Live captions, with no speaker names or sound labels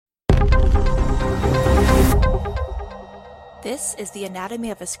This is the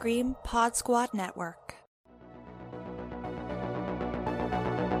Anatomy of a Scream Pod Squad Network.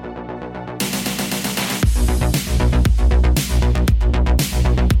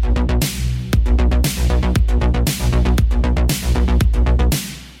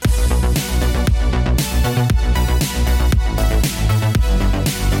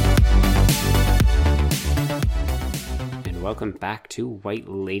 Welcome back to White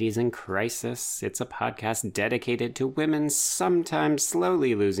Ladies in Crisis. It's a podcast dedicated to women sometimes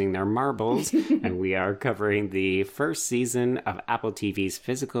slowly losing their marbles, and we are covering the first season of Apple TV's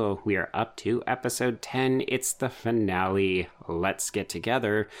Physical. We are up to episode 10. It's the finale. Let's get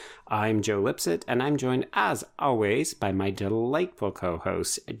together. I'm Joe Lipsett, and I'm joined, as always, by my delightful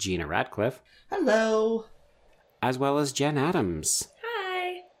co-host, Gina Radcliffe. Hello. As well as Jen Adams.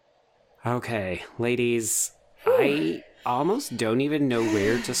 Hi. Okay, ladies, I almost don't even know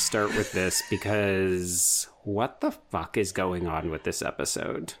where to start with this because what the fuck is going on with this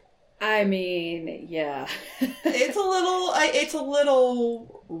episode? I mean, yeah. It's a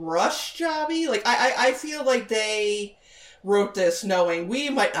little rush jobby. Like I feel like they wrote this knowing we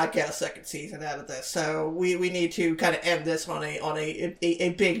might not get a second season out of this, so we need to kind of end this on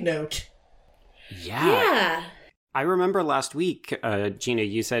a big note. Yeah. I remember last week, Gina,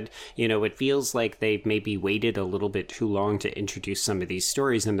 you said, it feels like they've maybe waited a little bit too long to introduce some of these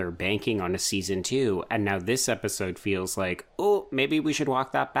stories and they're banking on a season 2. And now this episode feels like, oh, maybe we should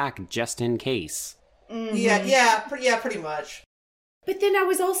walk that back just in case. Mm-hmm. Yeah, pretty much. But then I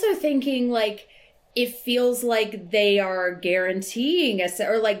was also thinking, like, it feels like they are guaranteeing us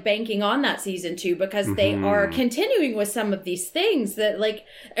or like banking on that season 2 because they are continuing with some of these things that like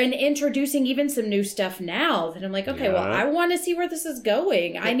and introducing even some new stuff now that I'm like, okay, well, I want to see where this is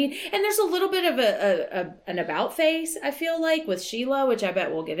going. I need, and there's a little bit of an about face, I feel like, with Sheila, which I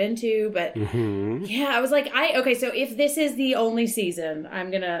bet we'll get into, but yeah, I was like, okay, so if this is the only season,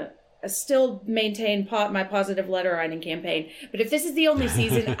 I'm gonna still maintain my positive letter writing campaign. But if this is the only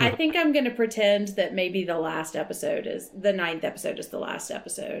season, I think I'm going to pretend that maybe the 9th episode is the last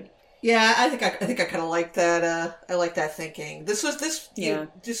episode. Yeah, I think I kind of like that. I like that thinking. This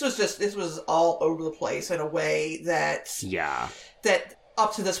was all over the place in a way that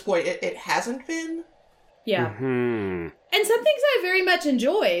up to this point it hasn't been. Yeah, and some things I very much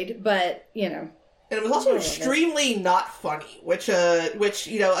enjoyed, but And it was also extremely not funny, which at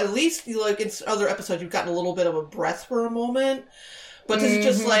least like in other episodes you've gotten a little bit of a breath for a moment. But this is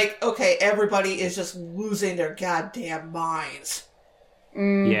just like, okay, everybody is just losing their goddamn minds.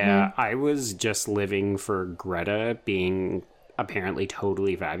 Yeah, I was just living for Greta being apparently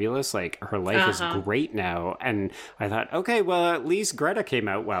totally fabulous. Like, her life is great now, and I thought, okay, well, at least Greta came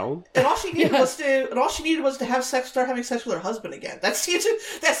out well. And all she needed was to start having sex with her husband again. That seems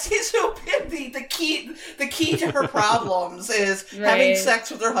to have been the key to her problems is having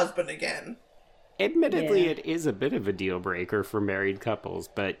sex with her husband again. Admittedly, it is a bit of a deal breaker for married couples,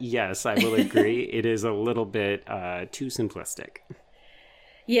 but yes, I will agree, it is a little bit too simplistic.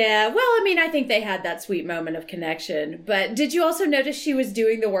 Yeah, well, I mean, I think they had that sweet moment of connection. But did you also notice she was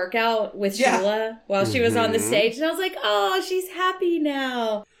doing the workout with Sheila while she was on the stage? And I was like, oh, she's happy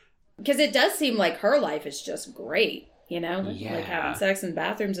now. Because it does seem like her life is just great, like having sex in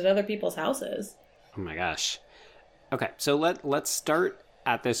bathrooms at other people's houses. Oh my gosh. Okay, so let's start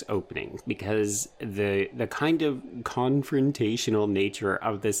at this opening, because the kind of confrontational nature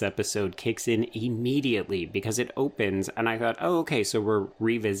of this episode kicks in immediately, because it opens and I thought, oh, okay, so we're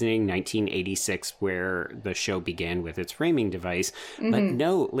revisiting 1986 where the show began with its framing device. But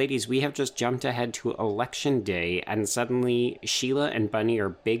no, ladies, we have just jumped ahead to Election Day, and suddenly Sheila and Bunny are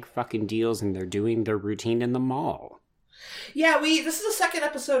big fucking deals and they're doing their routine in the mall. Yeah, this is the second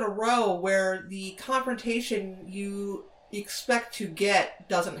episode in a row where the confrontation you expect to get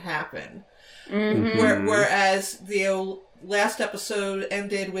doesn't happen. Whereas the last episode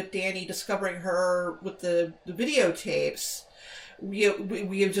ended with Danny discovering her with the videotapes, we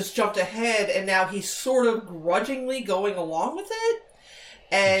have just jumped ahead, and now he's sort of grudgingly going along with it,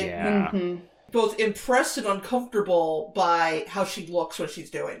 and both impressed and uncomfortable by how she looks when she's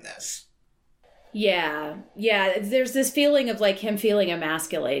doing this. Yeah. There's this feeling of like him feeling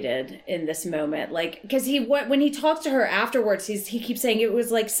emasculated in this moment, like because when he talks to her afterwards, he keeps saying it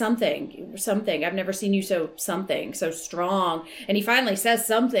was like something. I've never seen you so strong, and he finally says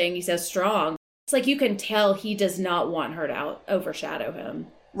something. He says strong. It's like you can tell he does not want her to overshadow him.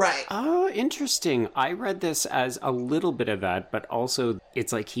 Right. Oh, interesting. I read this as a little bit of that, but also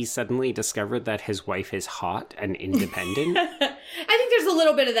it's like he suddenly discovered that his wife is hot and independent. I think there's a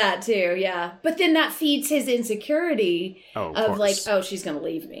little bit of that too, yeah. But then that feeds his insecurity of like, oh, she's going to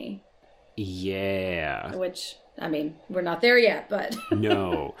leave me. Yeah. Which, I mean, we're not there yet, but...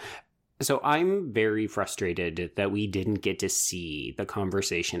 No. So I'm very frustrated that we didn't get to see the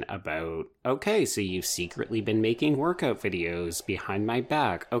conversation about, okay, so you've secretly been making workout videos behind my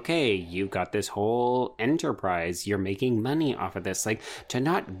back. Okay, you've got this whole enterprise. You're making money off of this. Like, to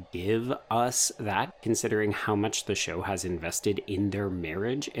not give us that, considering how much the show has invested in their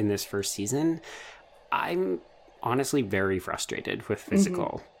marriage in this first season, I'm honestly very frustrated with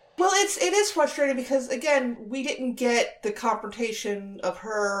Physical. Well, it is frustrating because, again, we didn't get the confrontation of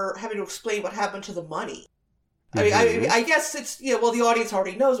her having to explain what happened to the money. I mean, I guess it's, the audience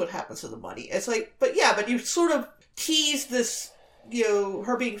already knows what happens to the money. It's like, but you sort of tease this,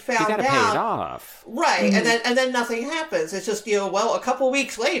 her being found out. You gotta pay it off. Right, and then nothing happens. It's just, a couple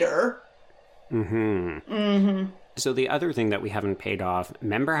weeks later. So the other thing that we haven't paid off,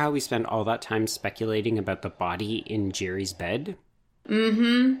 remember how we spent all that time speculating about the body in Jerry's bed?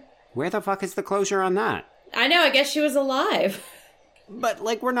 Where the fuck is the closure on that? I know, I guess she was alive. But,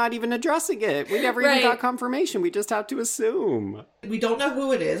 we're not even addressing it. We never even got confirmation. We just have to assume. We don't know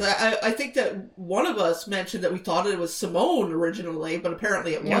who it is. I think that one of us mentioned that we thought it was Simone originally, but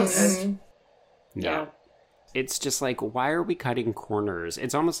apparently it wasn't. Yeah. It's just why are we cutting corners?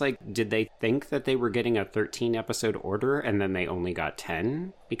 It's almost like, did they think that they were getting a 13-episode order and then they only got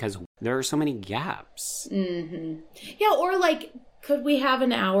 10? Because there are so many gaps. Yeah, or could we have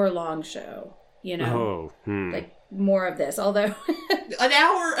an hour-long show? More of this. Although an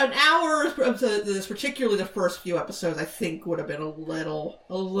hour of this, particularly the first few episodes, I think would have been a little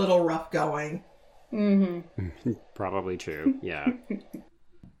rough going. Probably true. Yeah.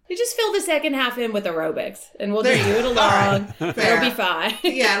 You just fill the second half in with aerobics, and we'll just do it along. Right. It'll be fine.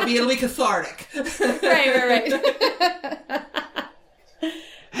 Yeah, it'll be cathartic. Right.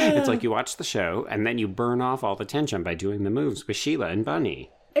 It's like you watch the show, and then you burn off all the tension by doing the moves with Sheila and Bunny.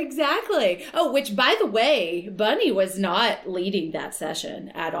 Exactly. Oh, which, by the way, Bunny was not leading that session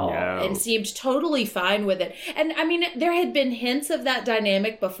at all and seemed totally fine with it. And, I mean, there had been hints of that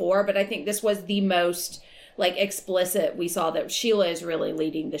dynamic before, but I think this was the most... explicit we saw that Sheila is really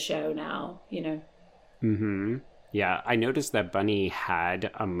leading the show now, Yeah, I noticed that Bunny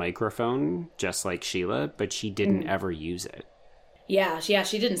had a microphone just like Sheila, but she didn't ever use it. Yeah,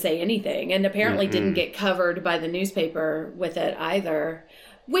 she didn't say anything, and apparently didn't get covered by the newspaper with it either.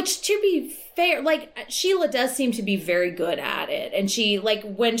 Which, to be fair, Sheila does seem to be very good at it. And she,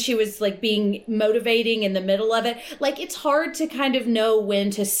 when she was, being motivating in the middle of it, it's hard to kind of know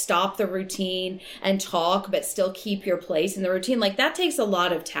when to stop the routine and talk, but still keep your place in the routine. That takes a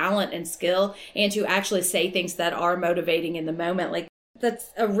lot of talent and skill, and to actually say things that are motivating in the moment.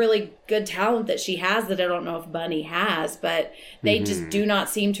 That's a really good talent that she has that I don't know if Bunny has, but they just do not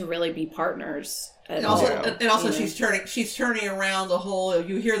seem to really be partners. And also, she's turning around the whole.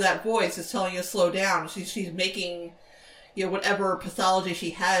 You hear that voice; it's telling you to slow down. She's making, whatever pathology she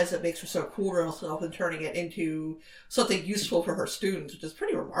has that makes her so cool to herself, and turning it into something useful for her students, which is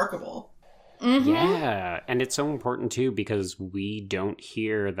pretty remarkable. Yeah, and it's so important too because we don't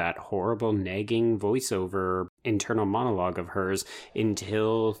hear that horrible nagging voiceover internal monologue of hers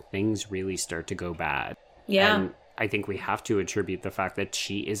until things really start to go bad. Yeah. And I think we have to attribute the fact that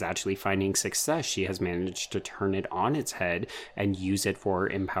she is actually finding success. She has managed to turn it on its head and use it for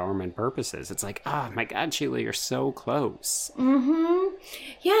empowerment purposes. It's like, oh my God, Sheila, you're so close.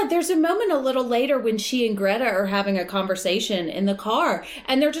 Yeah, there's a moment a little later when she and Greta are having a conversation in the car,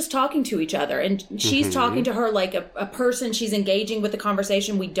 and they're just talking to each other. And she's talking to her like a person. She's engaging with the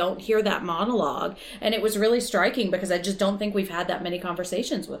conversation. We don't hear that monologue. And it was really striking because I just don't think we've had that many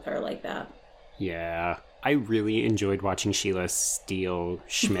conversations with her like that. Yeah. I really enjoyed watching Sheila steal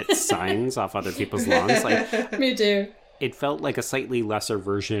Schmidt's signs off other people's lawns. Me too. It felt like a slightly lesser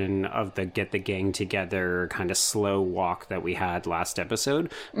version of the get the gang together kind of slow walk that we had last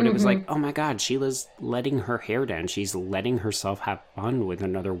episode. But it was like, oh my God, Sheila's letting her hair down. She's letting herself have fun with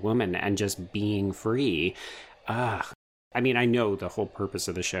another woman and just being free. I mean, I know the whole purpose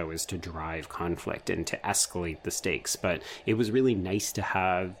of the show is to drive conflict and to escalate the stakes, but it was really nice to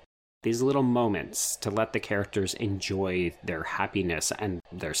have these little moments to let the characters enjoy their happiness and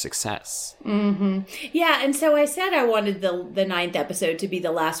their success. Yeah, and so I said I wanted the 9th episode to be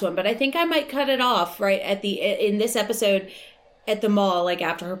the last one, but I think I might cut it off right in this episode at the mall,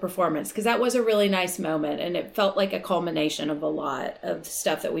 after her performance, because that was a really nice moment, and it felt like a culmination of a lot of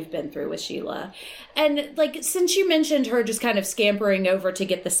stuff that we've been through with Sheila. And since you mentioned her just kind of scampering over to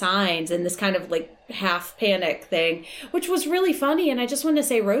get the signs and this kind of half panic thing, which was really funny, and I just want to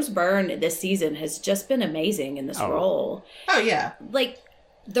say Rose Byrne this season has just been amazing in this role. Oh yeah.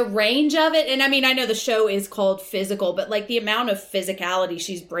 the range of it, and I mean, I know the show is called Physical, but like the amount of physicality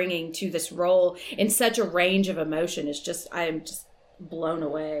she's bringing to this role in such a range of emotion is just, I am just blown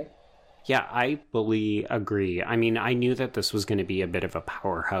away. Yeah, I fully agree. I mean, I knew that this was going to be a bit of a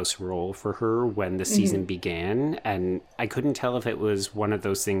powerhouse role for her when the season began, and I couldn't tell if it was one of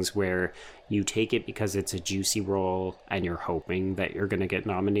those things where you take it because it's a juicy role and you're hoping that you're going to get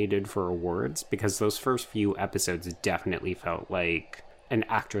nominated for awards, because those first few episodes definitely felt like an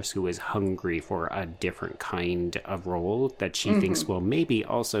actress who is hungry for a different kind of role that she thinks will maybe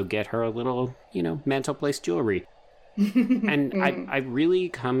also get her a little, mantelpiece jewelry. And I really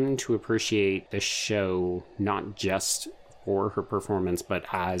come to appreciate the show not just for her performance, but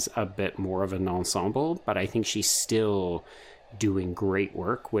as a bit more of an ensemble. But I think she's still doing great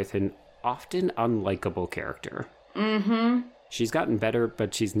work with an often unlikable character. Mm-hmm. She's gotten better,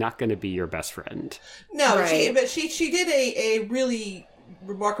 but she's not going to be your best friend. No, right. she did a really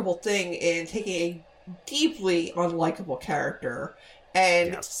remarkable thing in taking a deeply unlikable character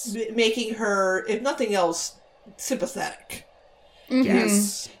and making her, if nothing else, sympathetic.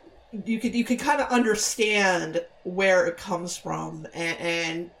 Yes. You could kind of understand where it comes from,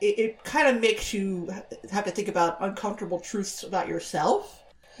 and it kind of makes you have to think about uncomfortable truths about yourself.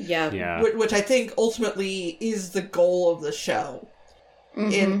 Yeah. Which I think ultimately is the goal of the show.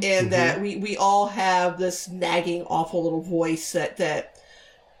 And that we all have this nagging, awful little voice that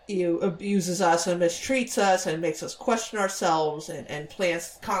abuses us and mistreats us and makes us question ourselves and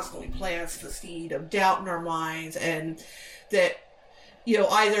constantly plants the seed of doubt in our minds, and that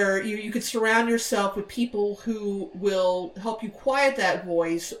either you could surround yourself with people who will help you quiet that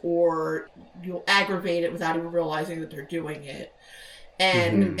voice, or you'll aggravate it without even realizing that they're doing it.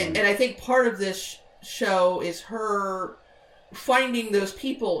 And I think part of this show is her finding those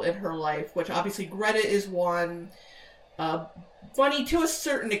people in her life, which obviously Greta is one. Bunny, to a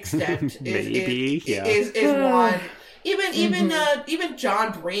certain extent, is one. Even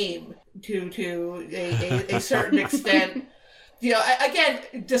John Bream, to a certain extent. Again,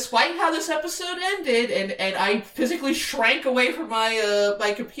 despite how this episode ended, and I physically shrank away from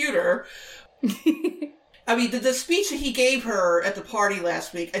my computer. I mean, the speech that he gave her at the party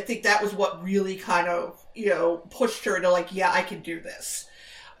last week, I think that was what really kind of, pushed her to I can do this.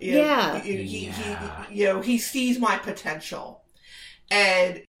 He sees my potential.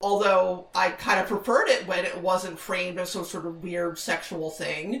 And although I kind of preferred it when it wasn't framed as some sort of weird sexual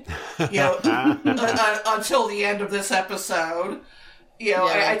thing, until the end of this episode,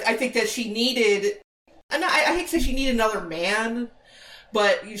 I think that she needed, and I hate to say she needed another man,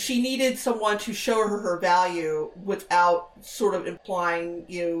 but she needed someone to show her value without sort of implying,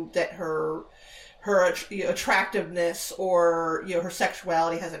 that her attractiveness or her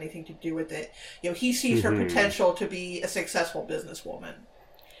sexuality has anything to do with it. He sees her potential to be a successful businesswoman.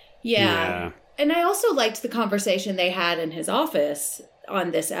 Yeah. And I also liked the conversation they had in his office on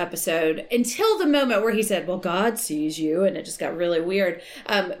this episode until the moment where he said, well, God sees you, and it just got really weird.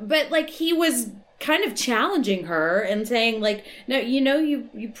 But he was kind of challenging her and saying no,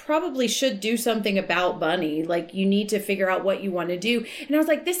 you probably should do something about Bunny. You need to figure out what you want to do. And I was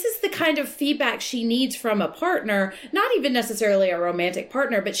like, this is the kind of feedback she needs from a partner, not even necessarily a romantic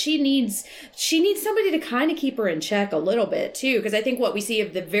partner, but she needs somebody to kind of keep her in check a little bit too. Because I think what we see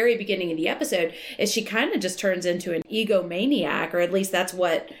at the very beginning of the episode is she kind of just turns into an egomaniac, or at least that's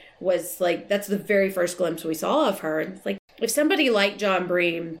what was that's the very first glimpse we saw of her. And it's if somebody like John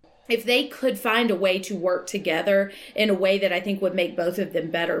Bream, if they could find a way to work together in a way that I think would make both of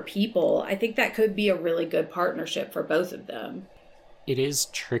them better people, I think that could be a really good partnership for both of them. It is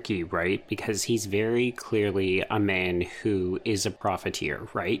tricky, right? Because he's very clearly a man who is a profiteer,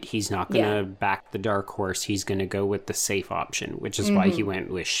 right? He's not going to back the dark horse. He's going to go with the safe option, which is why he went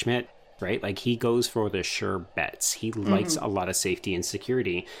with Schmidt, right? He goes for the sure bets. He likes a lot of safety and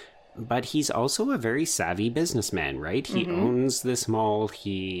security. But he's also a very savvy businessman, right? He owns this mall.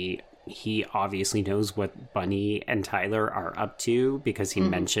 He obviously knows what Bunny and Tyler are up to, because he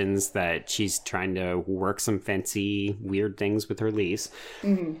mentions that she's trying to work some fancy, weird things with her lease.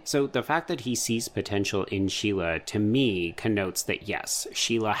 So the fact that he sees potential in Sheila, to me, connotes that, yes,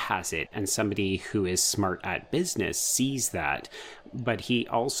 Sheila has it, and somebody who is smart at business sees that. But he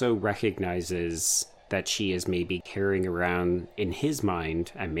also recognizes that she is maybe carrying around in his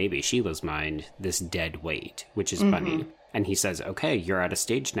mind, and maybe Sheila's mind, this dead weight, which is Bunny. And he says, okay, you're at a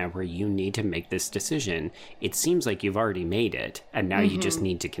stage now where you need to make this decision. It seems like you've already made it, and now you just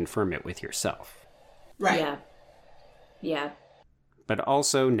need to confirm it with yourself. Right. Yeah. But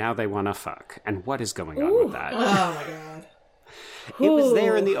also, now they want to fuck. And what is going on with that? Oh, my God. It was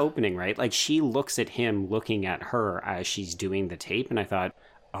there in the opening, right? She looks at him looking at her as she's doing the tape, and I thought,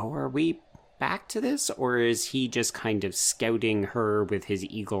 oh, are we back to this? Or is he just kind of scouting her with his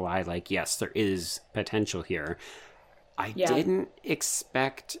eagle eye, like, yes, there is potential here? I didn't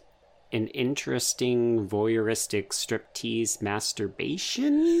expect an interesting voyeuristic striptease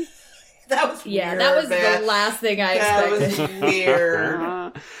masturbation. That was weird. Yeah, that was the last thing I expected. That was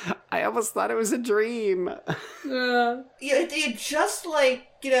weird. I almost thought it was a dream. Yeah, it just like,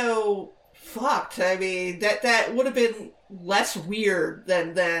 fucked. I mean, that would have been less weird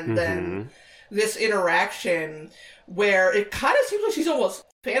than this interaction where it kind of seems like she's almost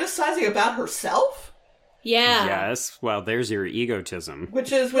fantasizing about herself. Yeah. Yes. Well, there's your egotism.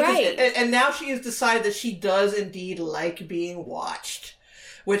 Which is Right. and now she has decided that she does indeed like being watched.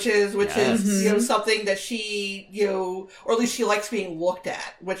 Which is something that she, or at least she likes being looked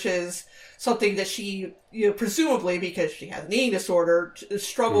at, which is something that she, presumably because she has an eating disorder,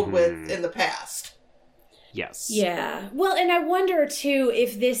 struggled with in the past. Yes. Yeah. Well, and I wonder, too,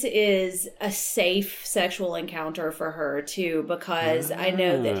 if this is a safe sexual encounter for her, too, because I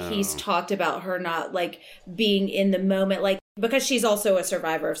know that he's talked about her not, like, being in the moment, like, because she's also a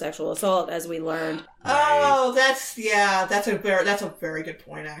survivor of sexual assault, as we learned. Oh, that's a very good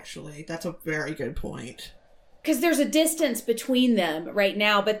point, actually. That's a very good point. Because there's a distance between them right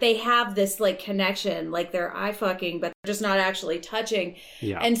now, but they have this, like, connection, like they're eye-fucking, but they're just not actually touching.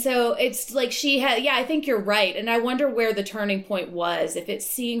 Yeah. And so it's like she had, I think you're right. And I wonder where the turning point was, if it's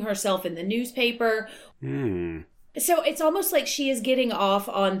seeing herself in the newspaper. So it's almost like she is getting off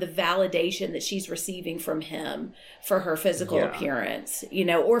on the validation that she's receiving from him for her physical appearance,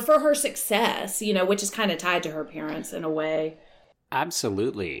 or for her success, which is kind of tied to her appearance in a way.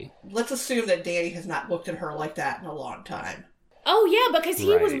 Absolutely. Let's assume that Danny has not looked at her like that in a long time. Oh, yeah, because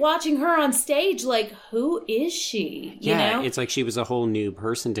he was watching her on stage like, who is she? You know? It's like she was a whole new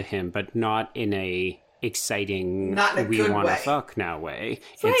person to him, but not in a exciting, not in a we good want to way. fuck now way.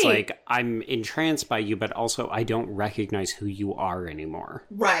 Right. It's like, I'm entranced by you, but also I don't recognize who you are anymore.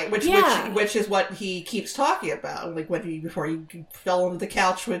 Right, which is what he keeps talking about. Like before he fell on the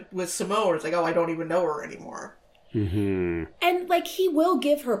couch with Simone, it's like, oh, I don't even know her anymore. Mm-hmm. And, like, he will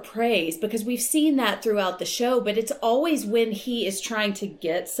give her praise because we've seen that throughout the show, but it's always when he is trying to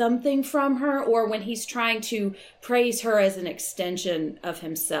get something from her or when he's trying to praise her as an extension of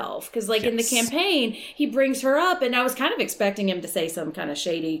himself. Because, like, in the campaign, he brings her up, and I was kind of expecting him to say some kind of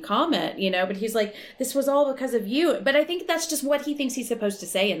shady comment, but he's like, this was all because of you. But I think that's just what he thinks he's supposed to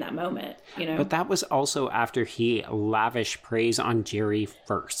say in that moment, But that was also after he lavished praise on Jerry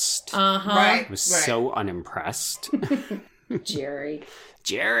first. Right. I was so unimpressed. Jerry.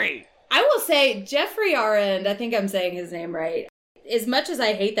 I will say, Jeffrey Arend, I think I'm saying his name right. As much as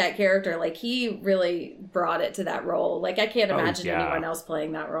I hate that character, like, he really brought it to that role. Like, I can't imagine anyone else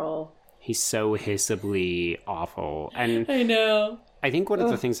playing that role. He's so hissably awful. And I know. I think one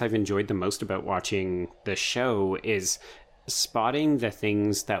of the things I've enjoyed the most about watching the show is spotting the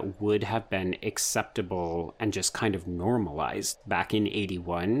things that would have been acceptable and just kind of normalized back in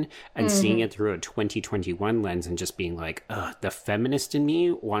 81 and seeing it through a 2021 lens and just being like, ugh, the feminist in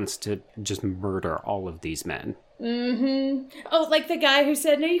me wants to just murder all of these men. Oh, like the guy who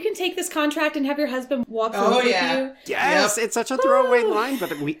said, no, you can take this contract and have your husband walk through with you. Yes, it's such a throwaway line,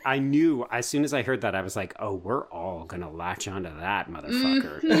 but I knew as soon as I heard that, I was like, oh, we're all gonna latch onto that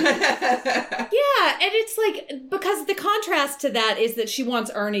motherfucker. Yeah, and it's like, because the contrast to that is that she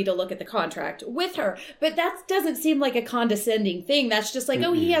wants Ernie to look at the contract with her, but that doesn't seem like a condescending thing. That's just like,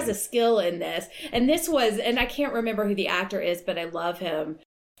 oh, he has a skill in this. And this was, and I can't remember who the actor is, but I love him,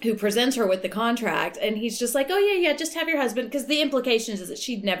 who presents her with the contract, and he's just like, oh, yeah, just have your husband, because the implication is that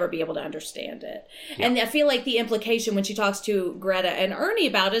she'd never be able to understand it. Yeah. And I feel like the implication when she talks to Greta and Ernie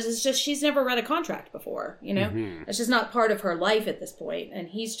about it is just she's never read a contract before, It's just not part of her life at this point, and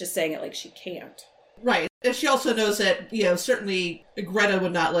he's just saying it like she can't. Right. And she also knows that, certainly Greta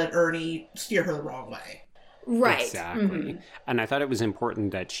would not let Ernie steer her the wrong way. Right. Exactly. And I thought it was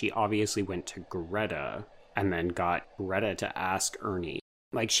important that she obviously went to Greta and then got Greta to ask Ernie.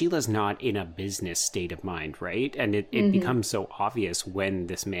 Like, Sheila's not in a business state of mind, right? And it becomes so obvious when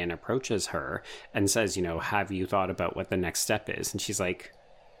this man approaches her and says, have you thought about what the next step is? And she's like,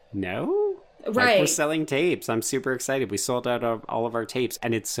 no? Right. Like, we're selling tapes. I'm super excited. We sold out of all of our tapes.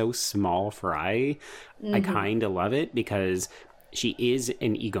 And it's so small fry. I kind of love it because she is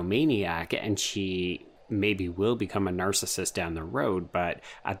an egomaniac and she maybe will become a narcissist down the road. But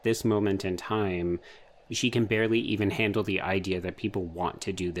at this moment in time, she can barely even handle the idea that people want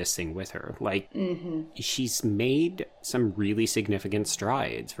to do this thing with her. Like, she's made some really significant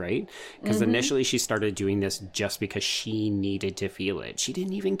strides, right? Because initially she started doing this just because she needed to feel it. She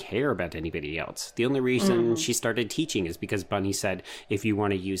didn't even care about anybody else. The only reason she started teaching is because Bunny said, if you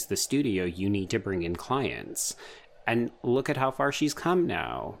want to use the studio, you need to bring in clients. And look at how far she's come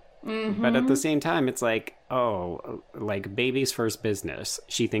now. But at the same time, it's like, oh, like baby's first business.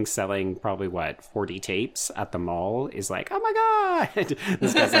 She thinks selling probably 40 tapes at the mall is like, oh my God.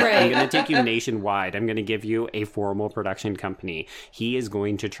 This guy's like, I'm going to take you nationwide. I'm going to give you a formal production company. He is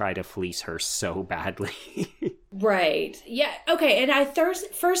going to try to fleece her so badly. Right. Yeah. Okay. And I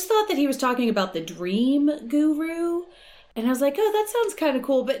first thought that he was talking about the Dream Guru. And I was like, oh, that sounds kind of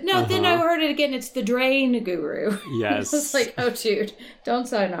cool. But no, then I heard it again. It's the Drain Guru. Yes. I was like, oh, dude, don't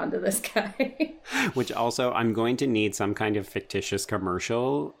sign on to this guy. Which also, I'm going to need some kind of fictitious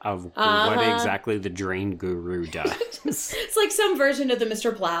commercial of what exactly the Drain Guru does. It's like some version of the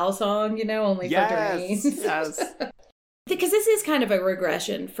Mr. Plow song, only for drains. Yes. Because this is kind of a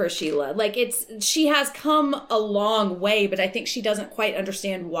regression for Sheila. Like, she has come a long way, but I think she doesn't quite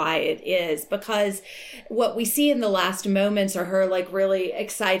understand why it is. Because what we see in the last moments are her, like, really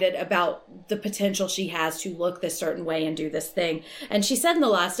excited about the potential she has to look this certain way and do this thing. And she said in the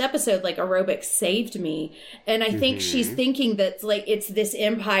last episode, like, aerobics saved me. And I think she's thinking that, like, it's this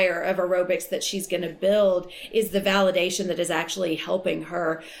empire of aerobics that she's going to build is the validation that is actually helping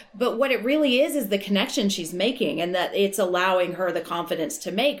her. But what it really is the connection she's making, and that it's allowing her the confidence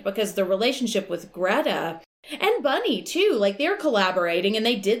to make, because the relationship with Greta and Bunny too, like, they're collaborating and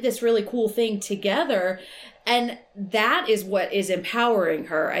they did this really cool thing together. And that is what is empowering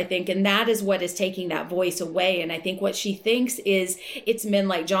her, I think. And that is what is taking that voice away. And I think what she thinks is it's men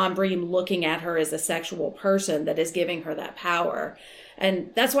like John Bream looking at her as a sexual person that is giving her that power.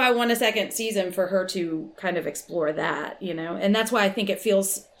 And that's why I want a second season, for her to kind of explore that, and that's why I think it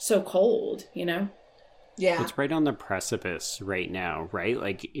feels so cold, Yeah. It's right on the precipice right now, right?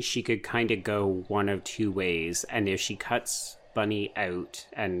 Like, she could kind of go one of two ways. And if she cuts Bunny out,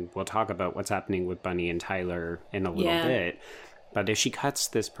 and we'll talk about what's happening with Bunny and Tyler in a little bit, but if she cuts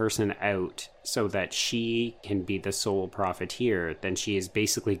this person out so that she can be the sole profiteer, then she is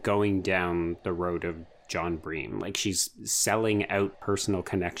basically going down the road of John Bream. Like, she's selling out personal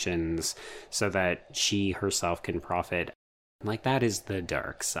connections so that she herself can profit. Like, that is the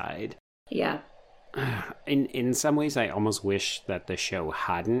dark side. Yeah. In some ways, I almost wish that the show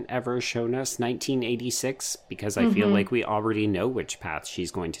hadn't ever shown us 1986, because I feel like we already know which path she's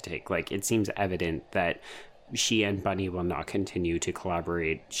going to take. Like, it seems evident that she and Bunny will not continue to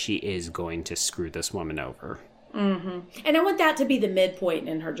collaborate. She is going to screw this woman over. And I want that to be the midpoint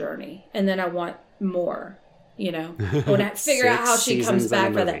in her journey. And then I want more. I want to figure out how she comes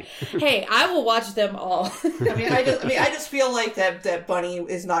back for that. Hey, I will watch them all. I just feel like that Bunny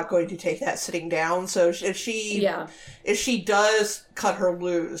is not going to take that sitting down. So if she does cut her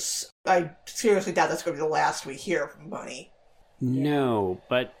loose, I seriously doubt that's going to be the last we hear from Bunny. No,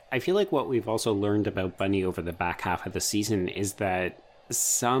 but I feel like what we've also learned about Bunny over the back half of the season is that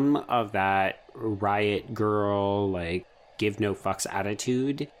some of that riot girl, like, give no fucks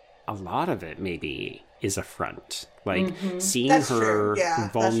attitude, a lot of it maybe is a front. Like, seeing that's her true.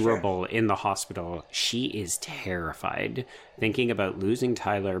 vulnerable in the hospital, she is terrified, thinking about losing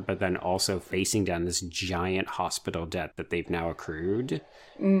Tyler, but then also facing down this giant hospital debt that they've now accrued.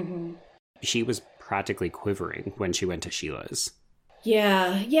 She was practically quivering when she went to Sheila's.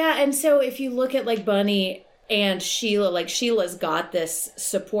 Yeah. And so if you look at, like, Bunny and Sheila, like, Sheila's got this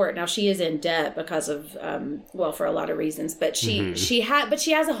support. Now, she is in debt because of, for a lot of reasons, but she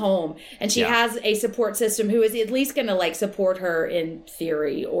has a home, and she has a support system who is at least going to, like, support her in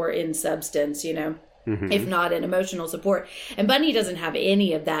theory or in substance, if not in emotional support. And Bunny doesn't have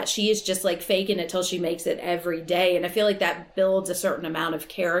any of that. She is just, like, faking it till she makes it every day. And I feel like that builds a certain amount of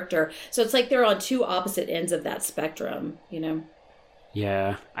character. So it's like they're on two opposite ends of that spectrum,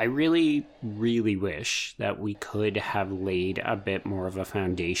 Yeah, I really, really wish that we could have laid a bit more of a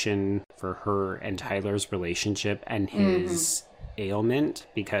foundation for her and Tyler's relationship and his ailment,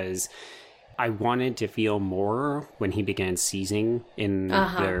 because I wanted to feel more when he began seizing in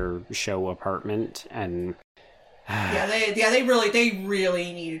their show apartment. And they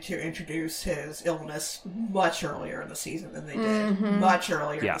really needed to introduce his illness much earlier in the season than they did. Much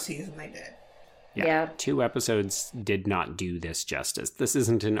earlier in the season they did. Yeah, 2 episodes did not do this justice. This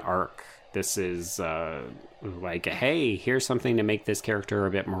isn't an arc. This is like, hey, here's something to make this character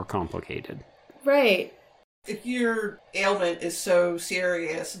a bit more complicated. Right. If your ailment is so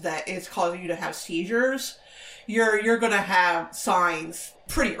serious that it's causing you to have seizures, you're going to have signs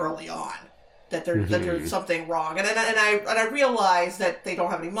pretty early on. that there's something wrong. And I realize that they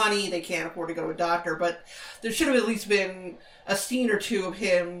don't have any money, they can't afford to go to a doctor, but there should have at least been a scene or two of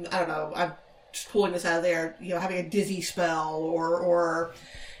him, I don't know, I'm just pulling this out of there, having a dizzy spell or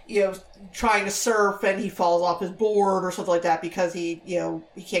trying to surf and he falls off his board or something like that because he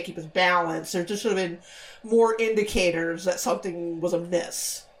can't keep his balance. There just should have been more indicators that something was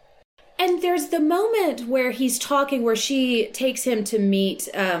amiss. And there's the moment where he's talking, where she takes him to meet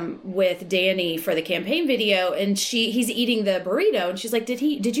with Danny for the campaign video, and he's eating the burrito, and she's like,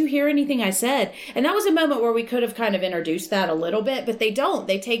 "Did you hear anything I said?" And that was a moment where we could have kind of introduced that a little bit, but they don't.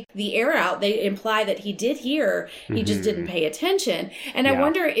 They take the air out. They imply that he did hear, he just didn't pay attention. And I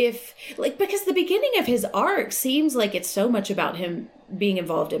wonder if, because the beginning of his arc seems like it's so much about him being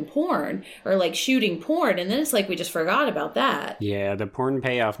involved in porn or shooting porn, and then it's like we just forgot about that. Yeah, the porn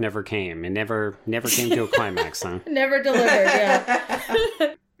payoff never came. It never came to a climax, huh? Never delivered,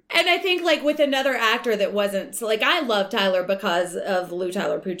 yeah. And I think with another actor that wasn't I love Tyler because of Lou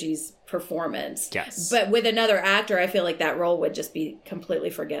Tyler Pucci's performance. Yes. But with another actor, I feel like that role would just be completely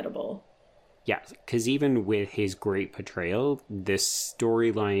forgettable. Yeah, because even with his great portrayal, this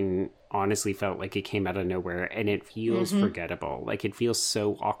storyline honestly felt like it came out of nowhere, and it feels forgettable. It feels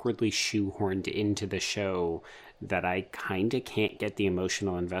so awkwardly shoehorned into the show that I kind of can't get the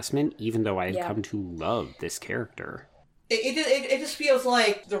emotional investment, even though I've come to love this character. It just feels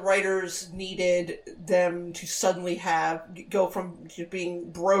like the writers needed them to suddenly go from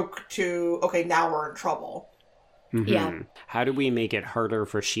being broke to, okay, now we're in trouble. Mm-hmm. Yeah. How do we make it harder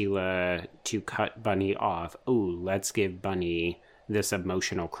for Sheila to cut Bunny off? Ooh, let's give Bunny this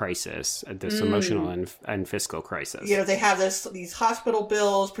emotional crisis, this emotional and fiscal crisis. They have these hospital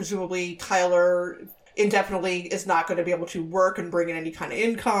bills. Presumably, Tyler indefinitely is not going to be able to work and bring in any kind of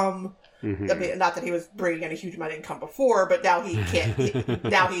income. I mean, not that he was bringing in a huge amount of income before, but now he can't.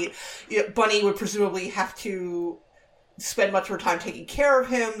 Bunny would presumably have to spend much more time taking care of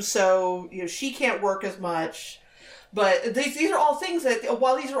him, so she can't work as much. But these are all things that,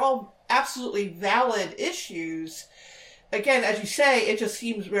 while these are all absolutely valid issues, again, as you say, it just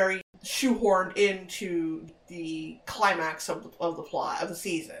seems very shoehorned into the climax of the plot of the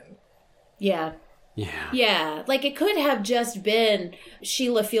season. Yeah. Yeah. It could have just been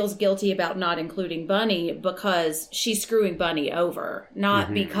Sheila feels guilty about not including Bunny because she's screwing Bunny over,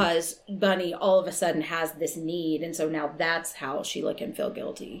 not because Bunny all of a sudden has this need, and so now that's how Sheila can feel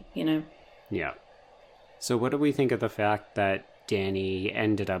guilty, Yeah. So what do we think of the fact that Danny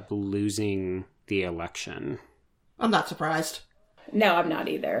ended up losing the election? I'm not surprised. No, I'm not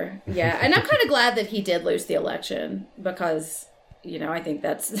either. Yeah, and I'm kind of glad that he did lose the election because, I think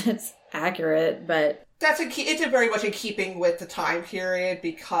that's accurate, but... It's very much in keeping with the time period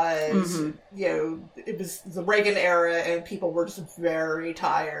because, it was the Reagan era and people were just very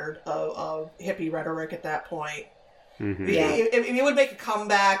tired of hippie rhetoric at that point. Mm-hmm. Yeah. It would make a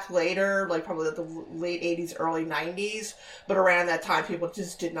comeback later, probably the late 80s, early 90s, but around that time people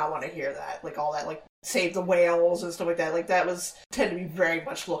just did not want to hear that. All that, Save the Whales and stuff like that. That was tended to be very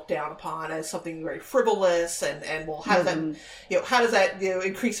much looked down upon as something very frivolous and how does that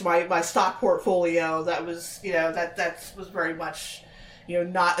increase my stock portfolio? That was that was very much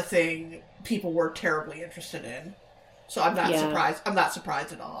not a thing people were terribly interested in. So I'm not surprised. I'm not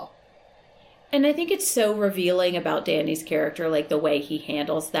surprised at all. And I think it's so revealing about Danny's character, the way he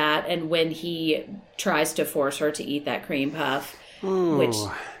handles that, and when he tries to force her to eat that cream puff, which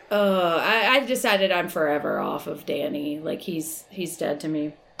I've decided I'm forever off of Danny. He's dead to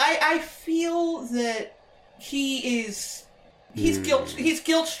me. I feel that he's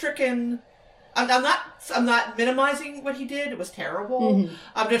guilt stricken. I'm not minimizing what he did. It was terrible.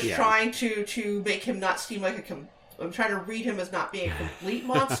 I'm just trying to make him not seem like I'm trying to read him as not being a complete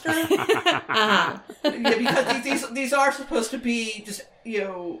monster. Because these are supposed to be just,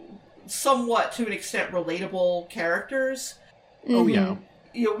 somewhat to an extent relatable characters. Oh, yeah.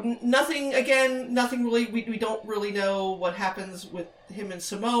 Nothing really, we don't really know what happens with him and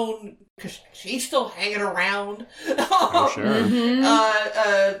Simone, because she's still hanging around. Oh, sure.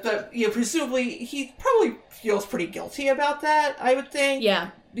 But, presumably, he probably feels pretty guilty about that, I would think. Yeah.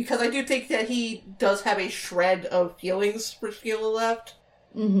 Because I do think that he does have a shred of feelings for Sheila left.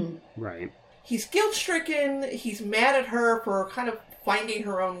 Mm-hmm. Right. He's guilt-stricken, he's mad at her for kind of finding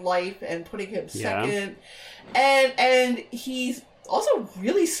her own life and putting him second. And he's also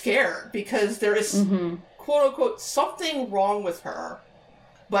really scared because there is, quote-unquote, something wrong with her,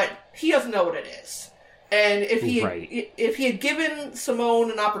 but he doesn't know what it is. And if he had given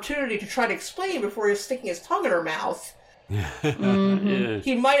Simone an opportunity to try to explain before he was sticking his tongue in her mouth,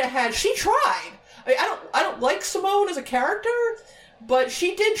 he might have had. She tried. I don't like Simone as a character, But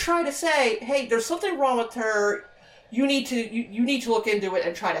she did try to say, hey, there's something wrong with her. You need to look into it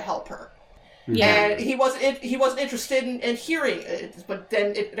and try to help her. Yeah. And he wasn't interested in hearing it. But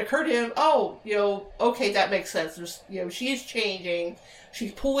then it occurred to him, okay, that makes sense. There's, she's changing.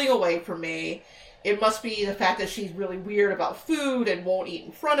 She's pulling away from me. It must be the fact that she's really weird about food and won't eat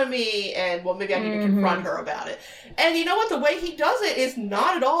in front of me, and, well, maybe I need to confront her about it. And you know what? The way he does it is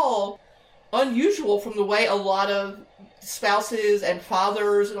not at all unusual from the way a lot of spouses and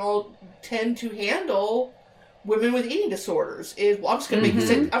fathers and all tend to handle women with eating disorders. Is, well, I'm just going to make you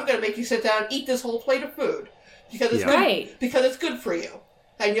sit. I'm going to make you sit down and eat this whole plate of food because it's good. Because it's good for you,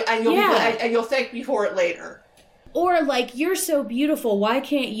 and you'll thank me for it later. Or, like, you're so beautiful, why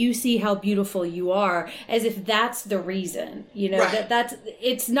can't you see how beautiful you are? As if that's the reason, Right. that's,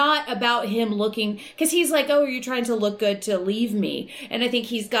 it's not about him looking, because he's like, oh, you're trying to look good to leave me. And I think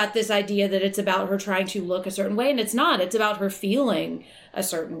he's got this idea that it's about her trying to look a certain way, and it's not. It's about her feeling a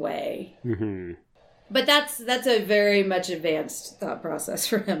certain way. Mm-hmm. But that's a very much advanced thought process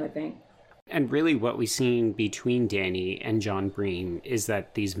for him, I think. And really what we've seen between Danny and John Bream is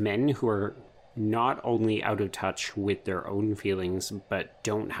that these men who are not only out of touch with their own feelings, but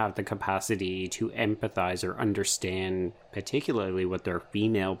don't have the capacity to empathize or understand particularly what their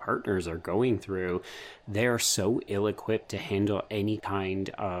female partners are going through, they are so ill-equipped to handle any kind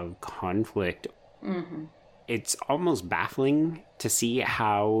of conflict. Mm-hmm. It's almost baffling to see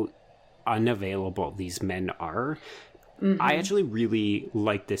how unavailable these men are. Mm-hmm. I actually really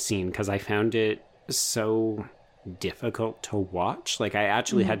like this scene because I found it so difficult to watch. Like, I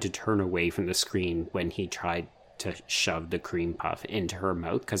actually had to turn away from the screen when he tried to shove the cream puff into her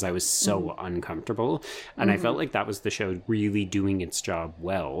mouth because I was so uncomfortable. And I felt like that was the show really doing its job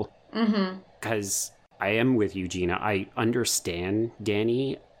well. Because I am with you, Gina. I understand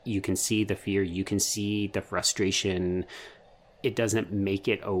Danny. You can see the fear. You can see the frustration. It doesn't make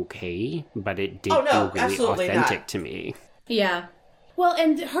it okay, but it did feel really authentic to me. Yeah. Well,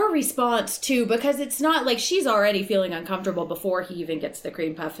 and her response, too, because it's not like she's already feeling uncomfortable before he even gets the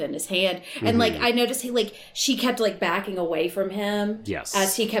cream puff in his hand. And, like, I noticed she kept, like, backing away from him. Yes.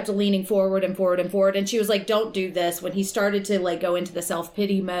 As he kept leaning forward and forward and forward. And she was like, don't do this. When he started to, like, go into the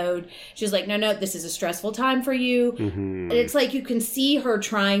self-pity mode, she was like, no, this is a stressful time for you. And it's like you can see her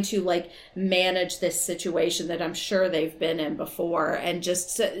trying to, like, manage this situation that I'm sure they've been in before. And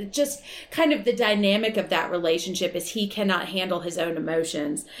just kind of the dynamic of that relationship is he cannot handle his own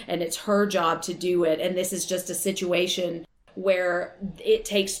emotions, and it's her job to do it. And this is just a situation where it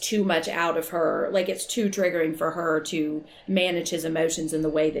takes too much out of her. Like, it's too triggering for her to manage his emotions in the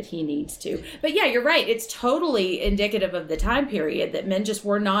way that he needs to. But yeah, you're right. It's totally indicative of the time period that men just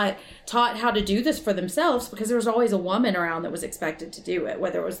were not taught how to do this for themselves because there was always a woman around that was expected to do it,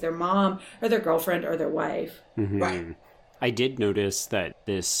 whether it was their mom or their girlfriend or their wife. Right. I did notice that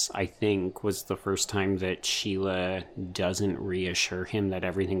this, I think, was the first time that Sheila doesn't reassure him that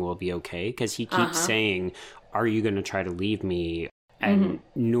everything will be okay. Because he keeps saying, are you going to try to leave me? And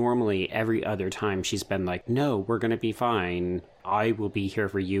normally every other time she's been like, no, we're going to be fine. I will be here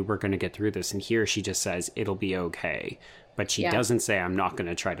for you. We're going to get through this. And here she just says, it'll be okay. But she doesn't say, I'm not going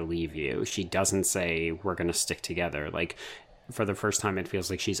to try to leave you. She doesn't say, we're going to stick together. Like, for the first time, it feels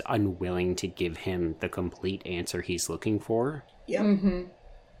like she's unwilling to give him the complete answer he's looking for. Yep.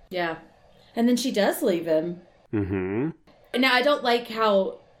 Yeah. And then she does leave him. Now, I don't like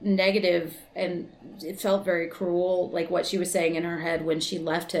how negative, and it felt very cruel, like what she was saying in her head when she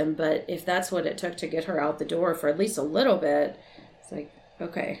left him. But if that's what it took to get her out the door for at least a little bit, it's like,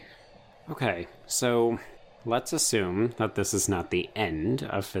 okay. Okay, so let's assume that this is not the end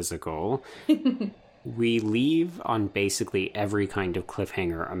of Physical. We leave on basically every kind of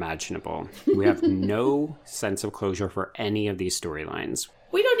cliffhanger imaginable. We have no sense of closure for any of these storylines.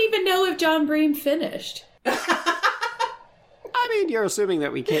 We don't even know if John Bream finished. I mean, you're assuming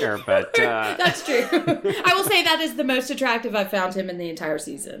that we care, but... That's true. I will say that is the most attractive I've found him in the entire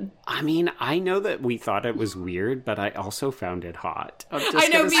season. I mean, I know that we thought it was weird, but I also found it hot. I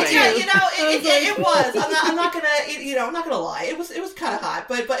know, me too. Yeah, it was. I'm not gonna lie. It was kind of hot,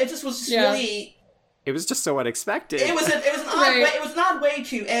 but it just was just really... It was just so unexpected. It was an odd way. It was an odd way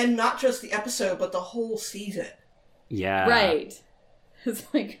to end not just the episode, but the whole season. Yeah. Right.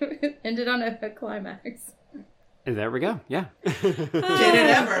 It's like it ended on a climax. And there we go. Yeah. Did it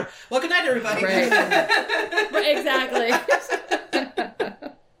ever? Well, good night, everybody. Right. Exactly.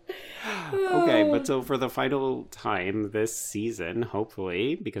 Okay, but so for the final time this season,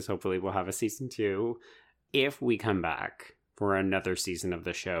 hopefully, because hopefully we'll have a season 2, if we come back for another season of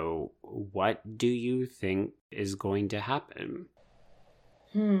the show, what do you think is going to happen?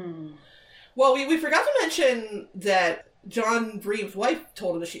 Well, we forgot to mention that John Bream's wife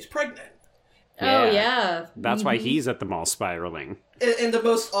told him that she's pregnant. Oh, yeah. That's why he's at the mall spiraling. In the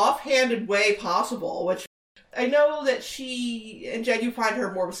most offhanded way possible, which I know that she, and Jen, you find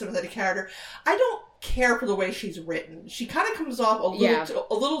her more of a sympathetic character. I don't care for the way she's written. She kind of comes off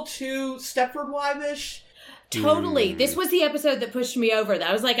a little too Stepford Wife-ish. Totally. This was the episode that pushed me over. That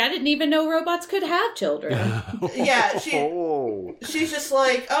I was like, I didn't even know robots could have children. Yeah, she's just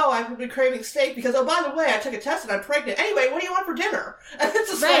like, oh, I've been craving steak because, oh, by the way, I took a test and I'm pregnant. Anyway, what do you want for dinner? And it's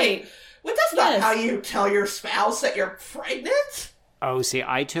just like, well, that's not how you tell your spouse that you're pregnant. Oh, see,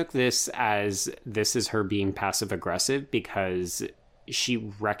 I took this as this is her being passive-aggressive because she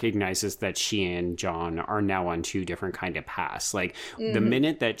recognizes that she and John are now on two different kind of paths. Like, the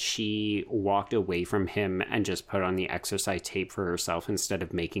minute that she walked away from him and just put on the exercise tape for herself instead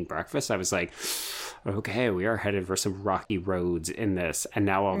of making breakfast, I was like, okay, we are headed for some rocky roads in this. And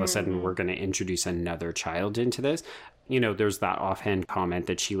now all of a sudden we're going to introduce another child into this. You know, there's that offhand comment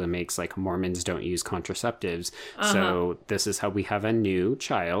that Sheila makes, like, Mormons don't use contraceptives. So this is how we have a new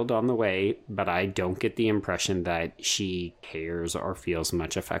child on the way. But I don't get the impression that she cares or feels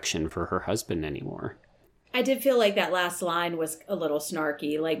much affection for her husband anymore. I did feel like that last line was a little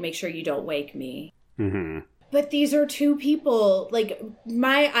snarky, like, make sure you don't wake me. Mm-hmm. But these are two people, like,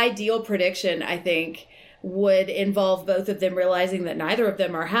 my ideal prediction, I think, would involve both of them realizing that neither of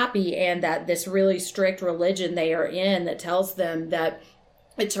them are happy and that this really strict religion they are in that tells them that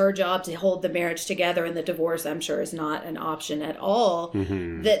it's her job to hold the marriage together and the divorce, I'm sure, is not an option at all,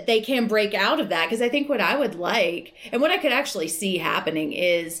 that they can break out of that. Because I think what I would like, and what I could actually see happening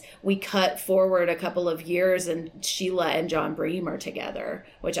is we cut forward a couple of years and Sheila and John Bream are together,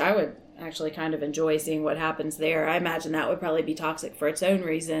 which I would actually kind of enjoy seeing what happens there. I imagine that would probably be toxic for its own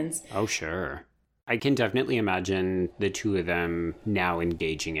reasons. Oh, sure. I can definitely imagine the two of them now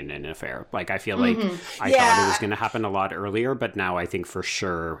engaging in an affair. Like, I feel like I thought it was going to happen a lot earlier, but now I think for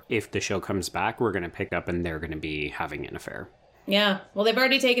sure if the show comes back, we're going to pick up and they're going to be having an affair. Yeah. Well, they've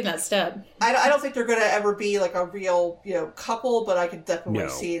already taken that step. I don't think they're going to ever be like a real, couple, but I could definitely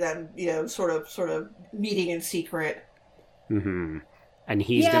see them, sort of meeting in secret. Mm-hmm. And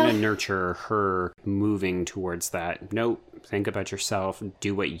he's going to nurture her moving towards that. Nope, think about yourself.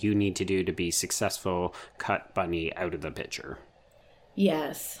 Do what you need to do to be successful. Cut Bunny out of the picture.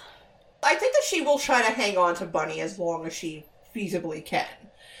 Yes. I think that she will try to hang on to Bunny as long as she feasibly can.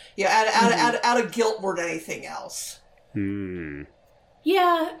 Out of guilt more than anything else.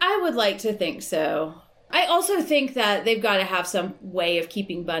 Yeah, I would like to think so. I also think that they've got to have some way of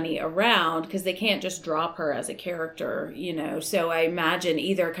keeping Bunny around because they can't just drop her as a character, So I imagine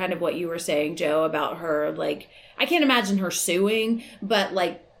either kind of what you were saying, Joe, about her, like, I can't imagine her suing, but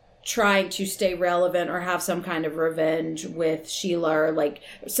like trying to stay relevant or have some kind of revenge with Sheila or like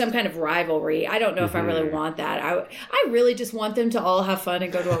some kind of rivalry. I don't know if I really want that. I really just want them to all have fun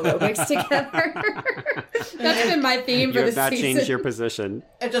and go to aerobics together. That's been my theme for the season. Changed your position.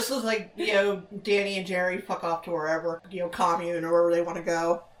 It just looks like, Danny and Jerry fuck off to wherever, commune or wherever they want to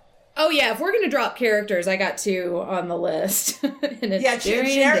go. Oh, yeah, if we're going to drop characters, I got two on the list. And it's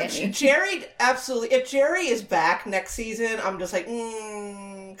Jerry and Danny. Jerry, absolutely. If Jerry is back next season, I'm just like,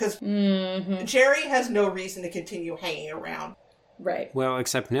 because Jerry has no reason to continue hanging around. Right. Well,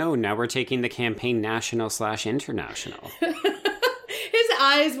 except now we're taking the campaign national/international. His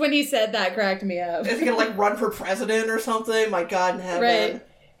eyes when he said that cracked me up. Is he going to, run for president or something? My God in heaven. Right.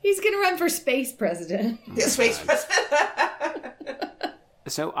 He's going to run for space president. Yeah, space president.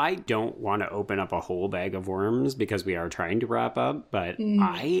 So I don't want to open up a whole bag of worms because we are trying to wrap up, but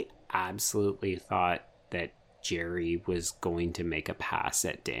I absolutely thought that Jerry was going to make a pass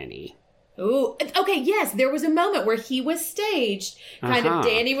at Danny. Ooh, okay, yes, there was a moment where he was staged, kind of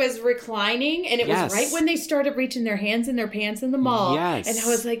Danny was reclining, and it was right when they started reaching their hands in their pants in the mall. Yes. And I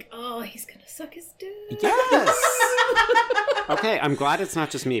was like, oh, he's going to suck his dick. Yes! Okay, I'm glad it's not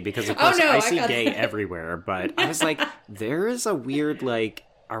just me, because of course I see gay everywhere, but I was like, there is a weird,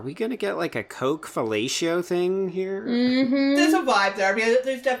 are we going to get a Coke fellatio thing here? Mm-hmm. There's a vibe there. I mean,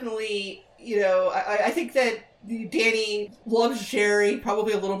 there's definitely, I think that Danny loves Jerry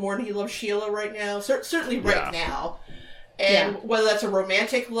probably a little more than he loves Sheila right now. Certainly right now. And whether that's a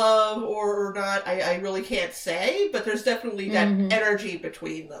romantic love or not, I really can't say. But there's definitely that energy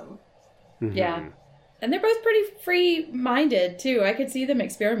between them. Mm-hmm. Yeah. And they're both pretty free-minded, too. I could see them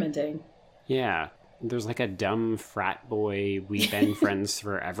experimenting. Yeah. There's a dumb frat boy, we've been friends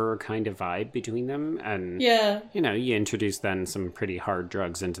forever kind of vibe between them. And, you introduce then some pretty hard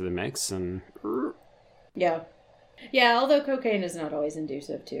drugs into the mix and... Yeah. Yeah, although cocaine is not always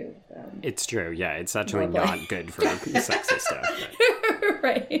inducive, too. It's true, yeah. It's actually not good for sexy stuff. But...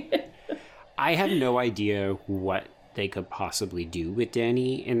 Right. I have no idea what they could possibly do with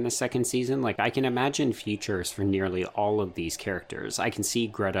Danny in the second season. Like, I can imagine futures for nearly all of these characters. I can see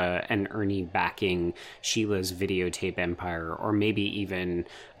Greta and Ernie backing Sheila's videotape empire, or maybe even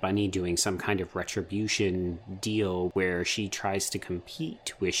Bunny doing some kind of retribution deal where she tries to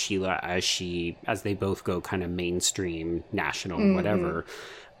compete with Sheila as they both go kind of mainstream, national, whatever.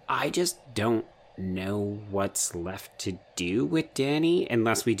 I just don't know what's left to do with Danny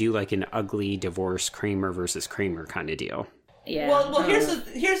unless we do like an ugly divorce Kramer versus Kramer kind of deal. Yeah. Well, here's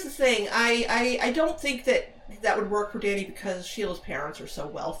the thing. I don't think that would work for Danny because Sheila's parents are so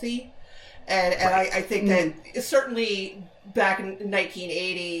wealthy, and right. I think that certainly back in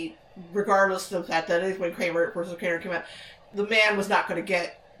 1980, regardless of the fact that when Kramer versus Kramer came out, the man was not going to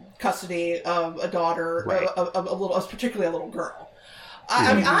get custody of a daughter, right. particularly a little girl.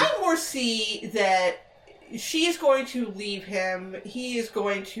 I mean, I more see that she is going to leave him. He is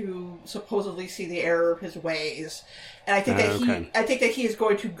going to supposedly see the error of his ways, and I think that he is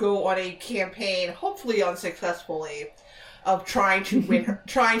going to go on a campaign, hopefully unsuccessfully, of trying to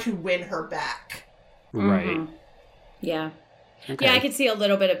win her back. Right. Mm-hmm. Yeah. Okay. Yeah, I could see a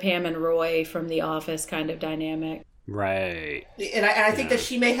little bit of Pam and Roy from The Office kind of dynamic. Right. And I think that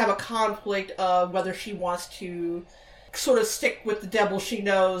she may have a conflict of whether she wants to sort of stick with the devil she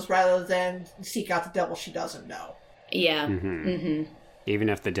knows rather than seek out the devil she doesn't know. Yeah. Mm-hmm. Mm-hmm. Even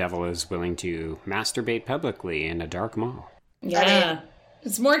if the devil is willing to masturbate publicly in a dark mall. Yeah. I mean,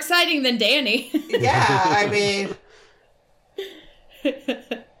 it's more exciting than Danny. Yeah, I mean...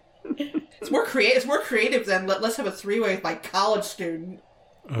 It's more creative than let's have a three-way with my college student.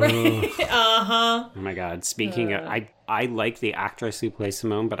 Right. Uh-huh. Oh my god. Speaking of, I like the actress who plays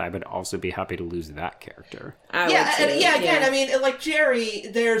Simone, but I would also be happy to lose that character. Again, I mean, like Jerry,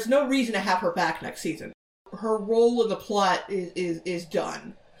 there's no reason to have her back next season. Her role in the plot is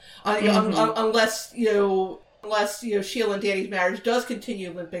done. Unless Sheila and Danny's marriage does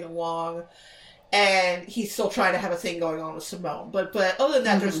continue limping along, and he's still trying to have a thing going on with Simone. But other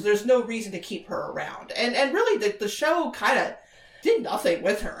than that, there's no reason to keep her around. And really, the show kind of did nothing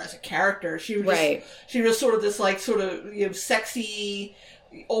with her as a character. She was sort of this sexy,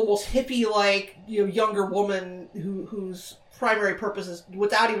 almost hippie-like younger woman whose primary purpose is,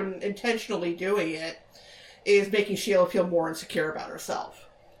 without even intentionally doing it, is making Sheila feel more insecure about herself.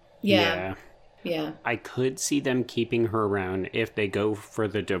 Yeah. I could see them keeping her around if they go for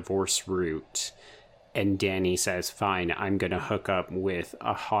the divorce route and Danny says, fine, I'm going to hook up with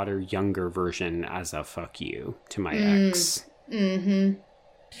a hotter, younger version as a fuck you to my ex. Mm-hmm.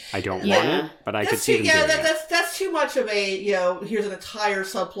 I don't want it, but I could see them doing it. That's too much of a, here's an entire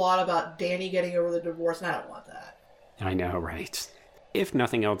subplot about Danny getting over the divorce, and I don't want that. I know, right? If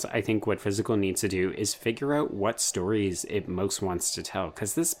nothing else, I think what Physical needs to do is figure out what stories it most wants to tell,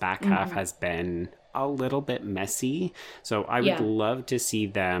 because this back half has been a little bit messy. So I would love to see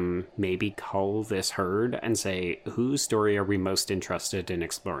them maybe cull this herd and say, whose story are we most interested in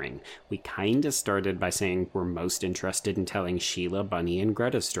exploring? We kind of started by saying we're most interested in telling Sheila, Bunny, and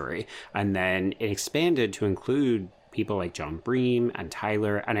Greta's story. And then it expanded to include people like John Bream and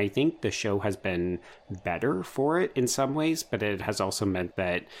Tyler, and I think the show has been better for it in some ways, but it has also meant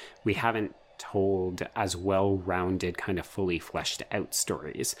that we haven't told as well-rounded, kind of fully fleshed out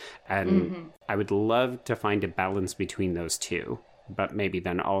stories. And I would love to find a balance between those two, but maybe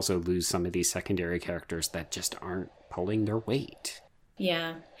then also lose some of these secondary characters that just aren't pulling their weight.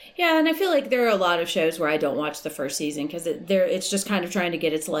 Yeah, and I feel like there are a lot of shows where I don't watch the first season because it's just kind of trying to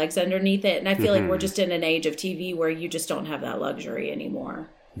get its legs underneath it. And I feel like we're just in an age of TV where you just don't have that luxury anymore.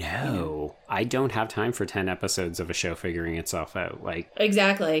 No, I don't have time for 10 episodes of a show figuring itself out.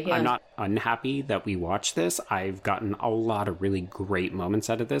 Exactly, yeah. I'm not unhappy that we watched this. I've gotten a lot of really great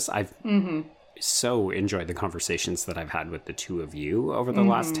moments out of this. I've so enjoyed the conversations that I've had with the two of you over the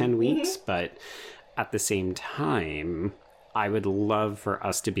last 10 weeks. But at the same time, I would love for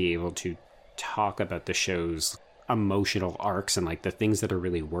us to be able to talk about the show's emotional arcs and the things that are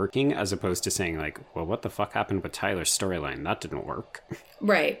really working, as opposed to saying well, what the fuck happened with Tyler's storyline? That didn't work.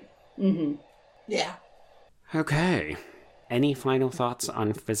 Right. Yeah. Okay. Any final thoughts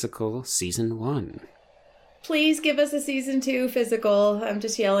on Physical Season 1? Please give us a Season 2 Physical. I'm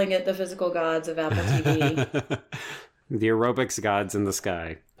just yelling at the physical gods of Apple TV. The aerobics gods in the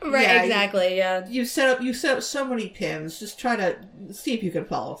sky. Right, yeah, exactly, yeah. You set up so many pins. Just try to see if you can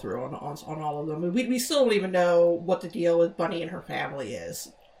follow through on all of them. We still don't even know what the deal with Bunny and her family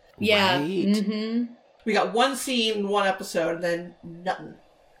is. Yeah. Right? We got one scene, one episode, and then nothing.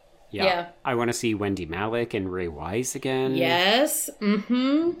 Yeah. I want to see Wendy Malick and Ray Wise again. Yes.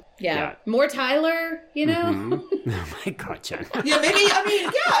 Mm-hmm. Yeah. More Tyler, you know? Mm-hmm. Oh my God, Jen. Yeah,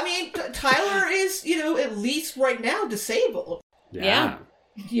 maybe, Tyler is, at least right now disabled. Yeah.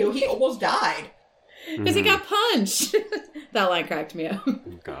 He almost died. Because he got punched. That line cracked me up.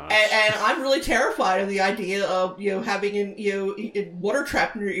 Gosh. And I'm really terrified of the idea of, having water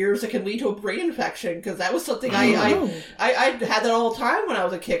trapped in your ears that can lead to a brain infection, because that was something I had that all the time when I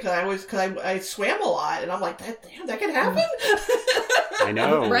was a kid, because I swam a lot, and I'm like, that could happen? I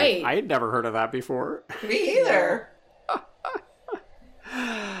know. Right. I had never heard of that before. Me either.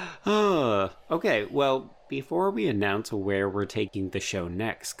 Okay, well, before we announce where we're taking the show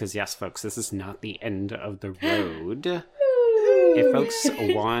next, because yes, folks, this is not the end of the road. If folks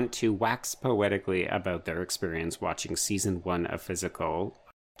want to wax poetically about their experience watching season 1 of Physical,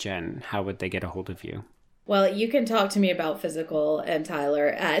 Jen, how would they get a hold of you? Well, you can talk to me about Physical and Tyler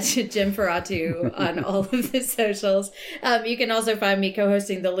at Jim Ferratu on all of the socials. You can also find me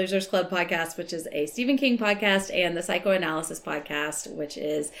co-hosting the Losers Club podcast, which is a Stephen King podcast, and the Psychoanalysis podcast, which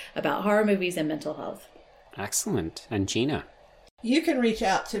is about horror movies and mental health. Excellent. And Gina? You can reach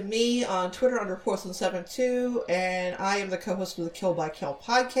out to me on Twitter under Porcelain72, and I am the co-host of the Kill by Kill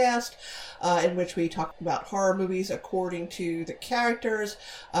podcast, in which we talk about horror movies according to the characters.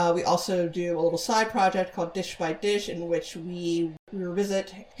 We also do a little side project called Dish by Dish, in which we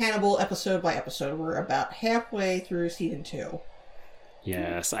revisit Hannibal episode by episode. We're about halfway through season 2.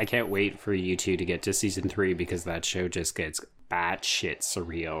 Yes, I can't wait for you two to get to season 3, because that show just gets batshit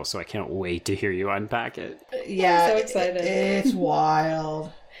surreal, so I can't wait to hear you unpack it. Yeah, I'm so excited. It's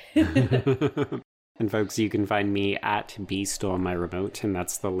wild. And folks, you can find me at B Stole My Remote, and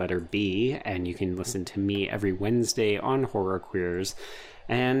that's the letter B, and you can listen to me every Wednesday on Horror Queers.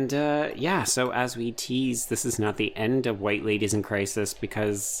 And so as we tease, this is not the end of White Ladies in Crisis,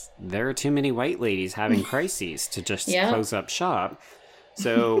 because there are too many white ladies having crises to just close up shop.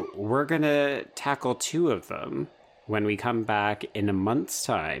 So we're going to tackle 2 of them. When we come back in a month's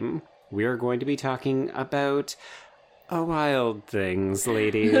time, we're going to be talking about Wild Things,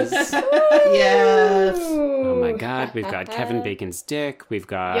 ladies. Yes. Oh my God, we've got Kevin Bacon's dick. We've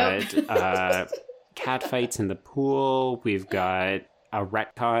got cat fights in the pool. We've got a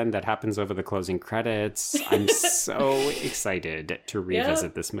retcon that happens over the closing credits. I'm so excited to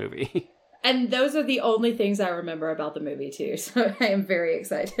revisit this movie. And those are the only things I remember about the movie, too. So I am very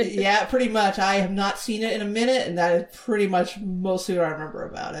excited. Yeah, pretty much. I have not seen it in a minute, and that is pretty much mostly what I remember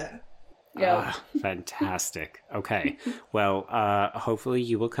about it. Yeah. Fantastic. Okay. Well, hopefully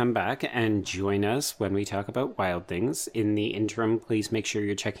you will come back and join us when we talk about Wild Things. In the interim, please make sure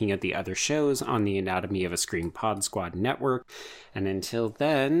you're checking out the other shows on the Anatomy of a Scream Pod Squad network. And until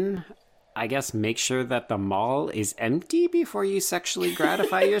then, I guess make sure that the mall is empty before you sexually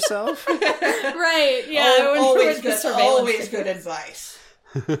gratify yourself. Right. Yeah. Always good advice.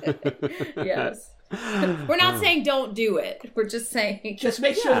 Yes. We're not saying don't do it. We're just saying... Just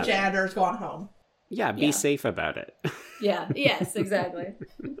make sure the janitor's gone home. Yeah, be safe about it. Yeah. Yes, exactly.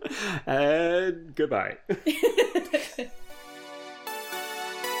 And goodbye.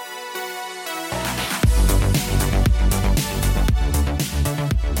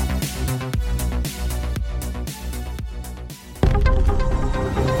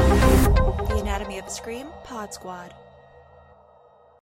 The Anatomy of a Scream Pod Squad.